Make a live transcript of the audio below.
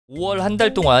5월 한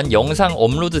달 동안 영상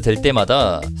업로드 될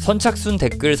때마다 선착순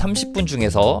댓글 30분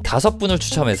중에서 5분을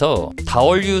추첨해서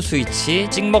다얼류 스위치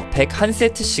찍먹팩 한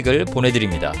세트씩을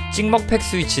보내드립니다. 찍먹팩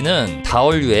스위치는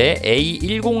다얼류의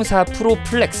A104 프로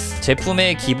플렉스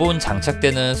제품에 기본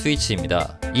장착되는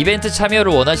스위치입니다. 이벤트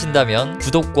참여를 원하신다면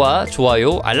구독과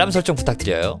좋아요, 알람 설정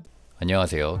부탁드려요.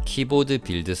 안녕하세요. 키보드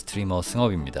빌드 스트리머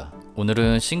승업입니다.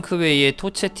 오늘은 씽크웨이의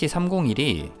토체티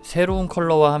 301이 새로운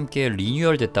컬러와 함께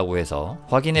리뉴얼 됐다고 해서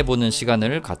확인해보는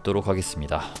시간을 갖도록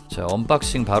하겠습니다. 자,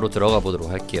 언박싱 바로 들어가 보도록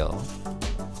할게요.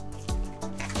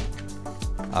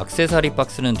 액세서리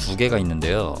박스는 2개가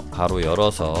있는데요. 바로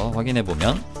열어서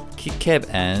확인해보면 키캡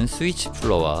앤 스위치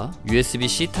풀러와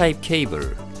USB-C 타입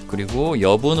케이블, 그리고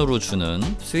여분으로 주는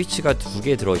스위치가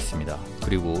 2개 들어있습니다.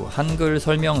 그리고 한글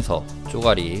설명서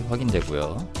쪼가리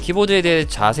확인되고요. 키보드에 대해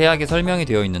자세하게 설명이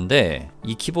되어 있는데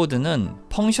이 키보드는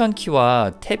펑션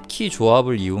키와 탭 키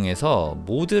조합을 이용해서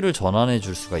모드를 전환해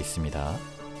줄 수가 있습니다.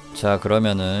 자,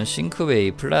 그러면은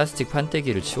씽크웨이 플라스틱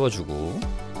판때기를 치워주고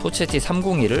토체티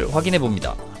 301을 확인해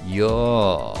봅니다. 이야,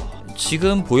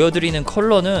 지금 보여드리는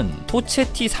컬러는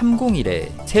토체티 301의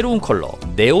새로운 컬러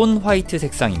네온화이트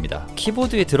색상입니다.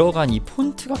 키보드에 들어간 이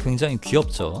폰트가 굉장히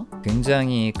귀엽죠?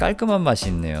 굉장히 깔끔한 맛이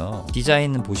있네요.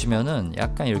 디자인 보시면은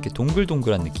약간 이렇게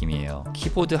동글동글한 느낌이에요.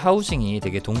 키보드 하우징이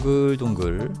되게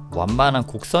동글동글 완만한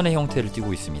곡선의 형태를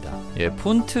띠고 있습니다. 예,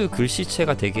 폰트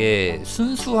글씨체가 되게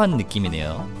순수한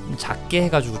느낌이네요. 작게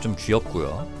해가지고 좀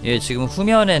귀엽고요. 예, 지금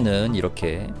후면에는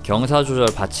이렇게 경사 조절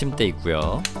받침대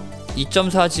있고요.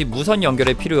 2.4G 무선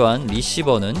연결에 필요한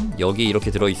리시버는 여기 이렇게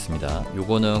들어있습니다.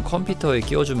 요거는 컴퓨터에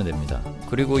끼워주면 됩니다.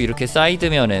 그리고 이렇게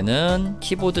사이드면에는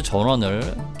키보드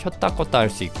전원을 켰다 껐다 할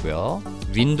수 있고요.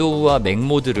 윈도우와 맥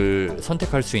모드를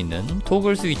선택할 수 있는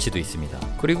토글 스위치도 있습니다.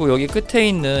 그리고 여기 끝에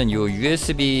있는 요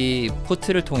USB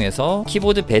포트를 통해서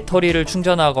키보드 배터리를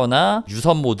충전하거나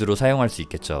유선 모드로 사용할 수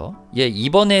있겠죠. 예,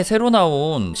 이번에 새로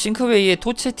나온 씽크웨이의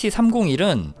토체티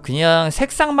 301은 그냥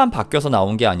색상만 바뀌어서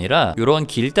나온 게 아니라 요런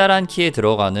길다란 키에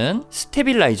들어가는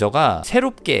스테빌라이저가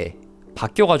새롭게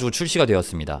바뀌어가지고 출시가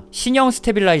되었습니다. 신형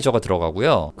스테빌라이저가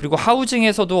들어가고요. 그리고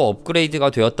하우징에서도 업그레이드가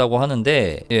되었다고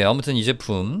하는데, 예, 아무튼 이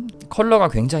제품 컬러가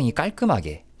굉장히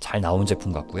깔끔하게 잘 나온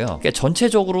제품 같고요. 그러니까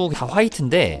전체적으로 다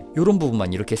화이트인데 요런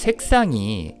부분만 이렇게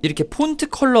색상이 이렇게 폰트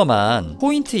컬러만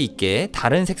포인트 있게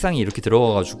다른 색상이 이렇게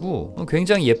들어가가지고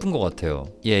굉장히 예쁜 것 같아요.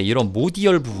 예, 이런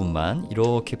모디얼 부분만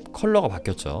이렇게 컬러가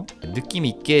바뀌었죠. 느낌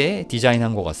있게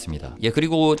디자인한 것 같습니다. 예,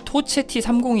 그리고 토체티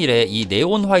 301의 이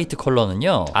네온 화이트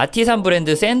컬러는요, 아티산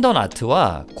브랜드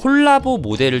샌던아트와 콜라보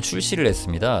모델을 출시를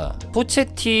했습니다.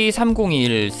 토체티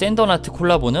 301 샌던아트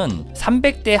콜라보는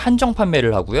 300대 한정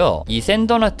판매를 하고요. 이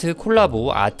샌던아트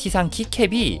콜라보 아티산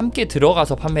키캡이 함께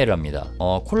들어가서 판매를 합니다.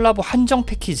 콜라보 한정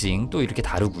패키징 또 이렇게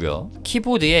다르고요.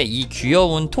 키보드에 이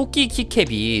귀여운 토끼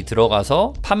키캡이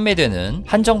들어가서 판매되는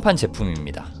한정판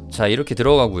제품입니다. 자, 이렇게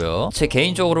들어가고요. 제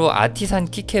개인적으로 아티산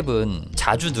키캡은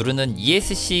자주 누르는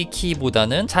ESC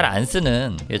키보다는 잘 안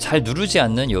쓰는, 잘 누르지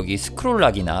않는 여기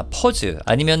스크롤락이나 퍼즈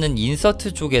아니면은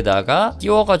인서트 쪽에다가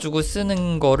끼워가지고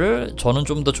쓰는 거를 저는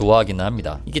좀 더 좋아하기는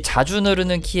합니다. 이게 자주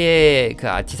누르는 키에 그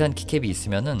아티산 키캡이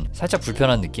있으면은 살짝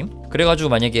불편한 느낌? 그래가지고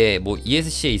만약에 뭐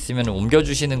ESC에 있으면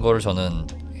옮겨주시는 거를 저는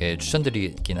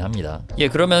추천드리기는 합니다. 예,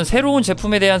 그러면 새로운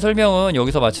제품에 대한 설명은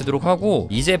여기서 마치도록 하고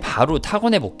이제 바로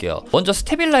타건해 볼게요. 먼저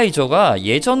스테빌라이저가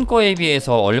예전 거에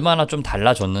비해서 얼마나 좀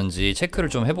달라졌는지 체크를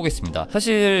좀 해보겠습니다.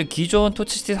 사실 기존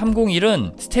토체티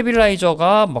 301은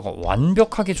스테빌라이저가 막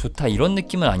완벽하게 좋다 이런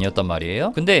느낌은 아니었단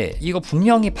말이에요. 근데 이거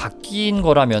분명히 바뀐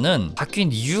거라면은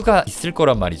바뀐 이유가 있을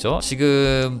거란 말이죠.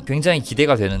 지금 굉장히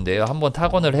기대가 되는데요. 한번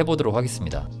타건을 해보도록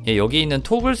하겠습니다. 예, 여기 있는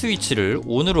토글 스위치를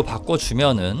ON으로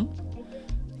바꿔주면은,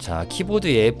 자,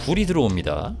 키보드에 불이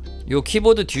들어옵니다. 요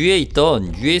키보드 뒤에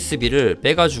있던 USB를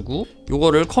빼가지고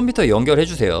요거를 컴퓨터에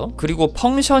연결해주세요. 그리고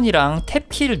펑션이랑 탭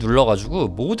키를 눌러가지고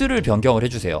모드를 변경을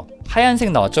해주세요. 하얀색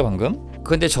나왔죠 방금?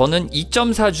 근데 저는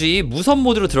 2.4G 무선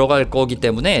모드로 들어갈 거기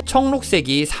때문에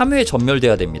청록색이 3회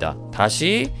전멸돼야 됩니다.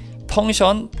 다시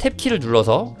펑션 탭 키를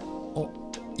눌러서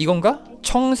이건가?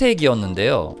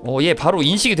 청색이었는데요. 예, 바로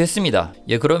인식이 됐습니다.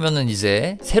 예, 그러면은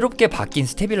이제 새롭게 바뀐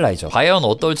스테빌라이저 과연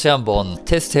어떨지 한번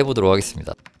테스트 해보도록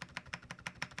하겠습니다.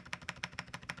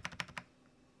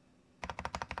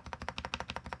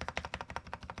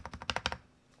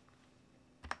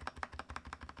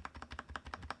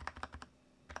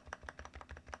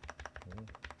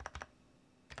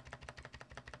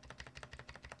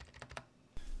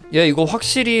 예, 이거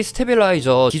확실히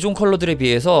스테빌라이저 기존 컬러들에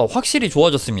비해서 확실히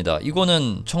좋아졌습니다.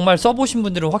 이거는 정말 써보신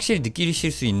분들은 확실히 느끼실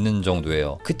수 있는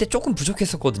정도예요. 그때 조금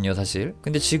부족했었거든요 사실.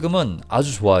 근데 지금은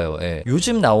아주 좋아요. 예.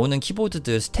 요즘 나오는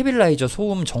키보드들 스테빌라이저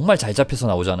소음 정말 잘 잡혀서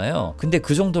나오잖아요. 근데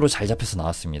그 정도로 잘 잡혀서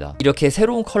나왔습니다. 이렇게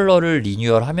새로운 컬러를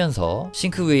리뉴얼하면서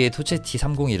싱크웨이의 토체티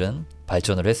 301은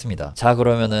발전을 했습니다. 자,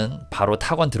 그러면은 바로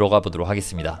타건 들어가 보도록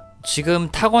하겠습니다. 지금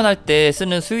타건할 때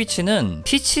쓰는 스위치는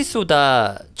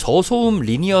피치소다 저소음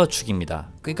리니어 축입니다.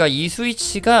 그러니까 이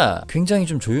스위치가 굉장히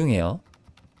좀 조용해요.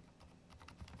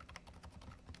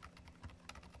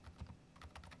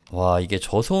 와, 이게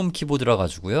저소음 키보드라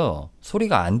가지고요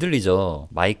소리가 안 들리죠.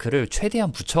 마이크를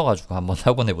최대한 붙여가지고 한번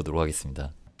타건해 보도록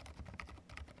하겠습니다.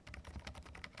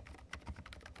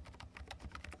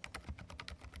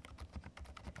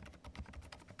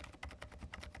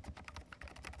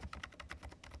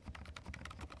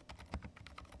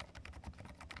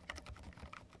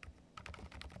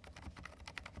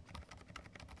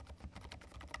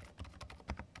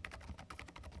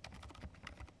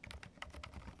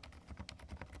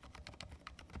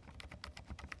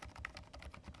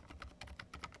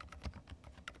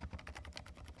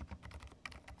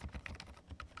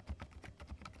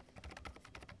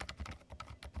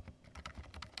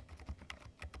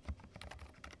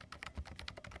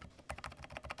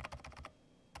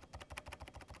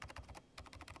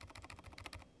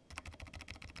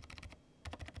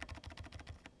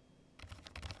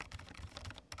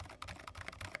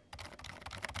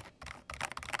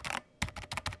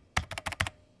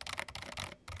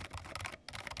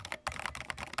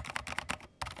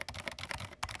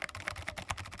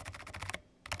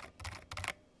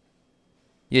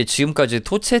 예, 지금까지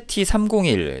토체티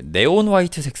 301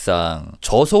 네온화이트 색상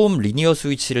저소음 리니어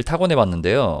스위치를 타건해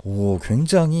봤는데요. 오,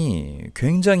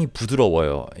 굉장히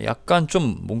부드러워요. 약간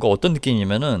좀 뭔가 어떤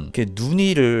느낌이냐면은 이렇게 눈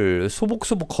위를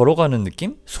소복소복 걸어가는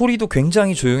느낌? 소리도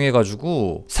굉장히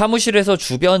조용해가지고 사무실에서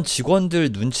주변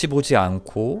직원들 눈치 보지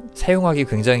않고 사용하기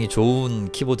굉장히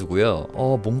좋은 키보드고요.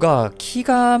 뭔가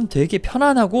키감 되게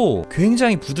편안하고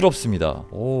굉장히 부드럽습니다.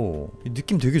 오,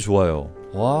 느낌 되게 좋아요.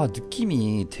 와,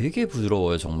 느낌이 되게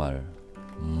부드러워요 정말.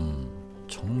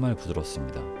 정말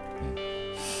부드럽습니다. 네.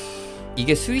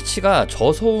 이게 스위치가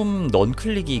저소음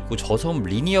넌클릭이 있고 저소음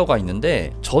리니어가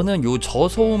있는데 저는 요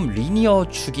저소음 리니어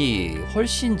축이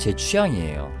훨씬 제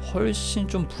취향이에요. 훨씬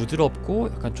좀 부드럽고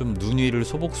약간 좀 눈 위를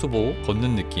소복소복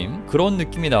걷는 느낌, 그런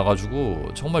느낌이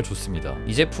나가지고 정말 좋습니다.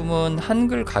 이 제품은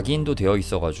한글 각인도 되어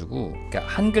있어가지고, 그러니까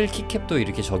한글 키캡도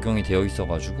이렇게 적용이 되어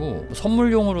있어가지고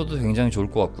선물용으로도 굉장히 좋을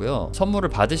것 같고요. 선물을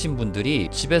받으신 분들이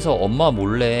집에서 엄마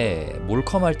몰래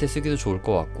몰컴할 때 쓰기도 좋을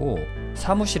것 같고,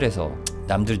 사무실에서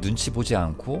남들 눈치 보지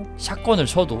않고 샷건을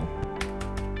쳐도,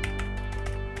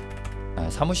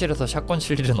 사무실에서 샷건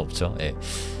칠 일은 없죠. 예.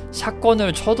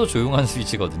 샷건을 쳐도 조용한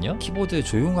스위치거든요. 키보드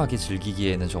조용하게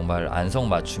즐기기에는 정말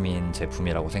안성맞춤인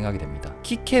제품이라고 생각이 됩니다.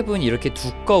 키캡은 이렇게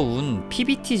두꺼운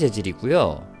PBT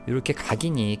재질이고요. 이렇게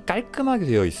각인이 깔끔하게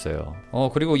되어 있어요.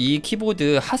 그리고 이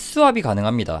키보드 핫스왑이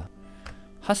가능합니다.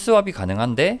 핫스왑이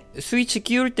가능한데 스위치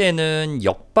끼울 때는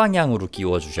역방향으로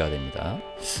끼워 주셔야 됩니다.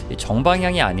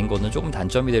 정방향이 아닌 거는 조금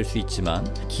단점이 될 수 있지만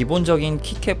기본적인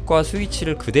키캡과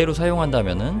스위치를 그대로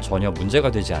사용한다면 전혀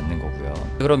문제가 되지 않는 거고요.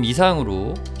 그럼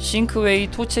이상으로 싱크웨이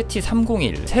토체티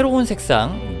 301 새로운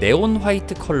색상 네온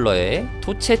화이트 컬러의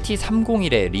토체티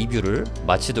 301의 리뷰를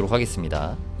마치도록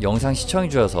하겠습니다. 영상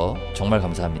시청해주셔서 정말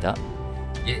감사합니다.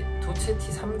 예,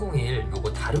 토체티 301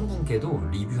 요거 다른 분께도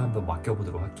리뷰 한번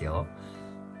맡겨보도록 할게요.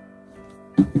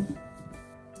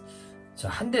 자,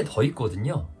 한 대 더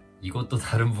있거든요. 이것도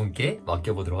다른 분께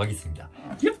맡겨보도록 하겠습니다.